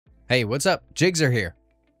Hey, what's up? Jigxor here.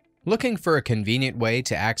 Looking for a convenient way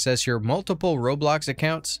to access your multiple Roblox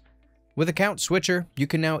accounts? With Account Switcher, you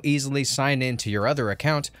can now easily sign in to your other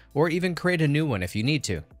account or even create a new one if you need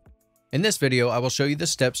to. In this video, I will show you the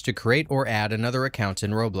steps to create or add another account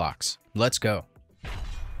in Roblox. Let's go.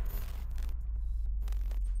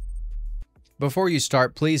 Before you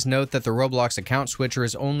start, please note that the Roblox Account Switcher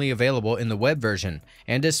is only available in the web version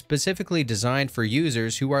and is specifically designed for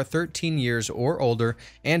users who are 13 years or older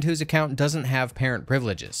and whose account doesn't have parent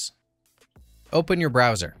privileges. Open your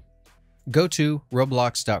browser. Go to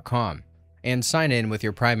roblox.com and sign in with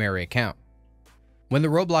your primary account. When the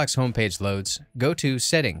Roblox homepage loads, go to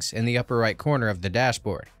Settings in the upper right corner of the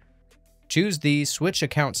dashboard. Choose the Switch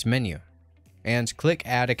Accounts menu and click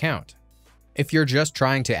Add Account. If you're just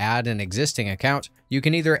trying to add an existing account, you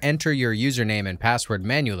can either enter your username and password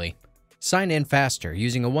manually, sign in faster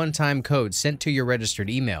using a one-time code sent to your registered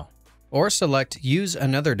email, or select Use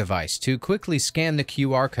another device to quickly scan the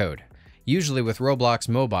QR code, usually with Roblox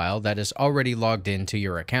Mobile that is already logged into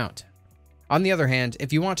your account. On the other hand,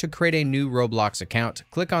 if you want to create a new Roblox account,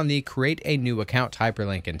 click on the Create a New Account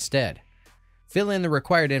hyperlink instead. Fill in the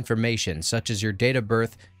required information such as your date of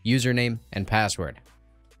birth, username, and password.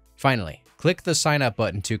 Finally, click the Sign Up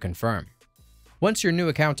button to confirm. Once your new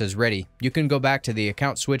account is ready, you can go back to the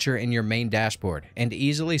Account Switcher in your main dashboard and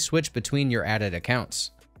easily switch between your added accounts.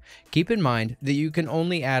 Keep in mind that you can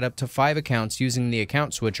only add up to 5 accounts using the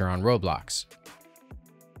Account Switcher on Roblox.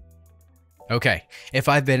 Okay, if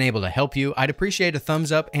I've been able to help you, I'd appreciate a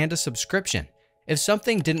thumbs up and a subscription. If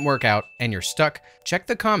something didn't work out and you're stuck, check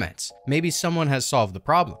the comments. Maybe someone has solved the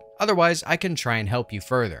problem. Otherwise, I can try and help you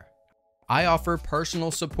further. I offer personal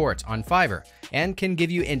support on Fiverr and can give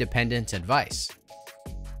you independent advice.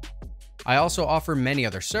 I also offer many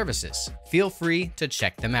other services. Feel free to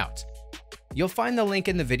check them out. You'll find the link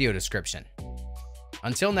in the video description.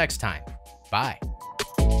 Until next time, bye.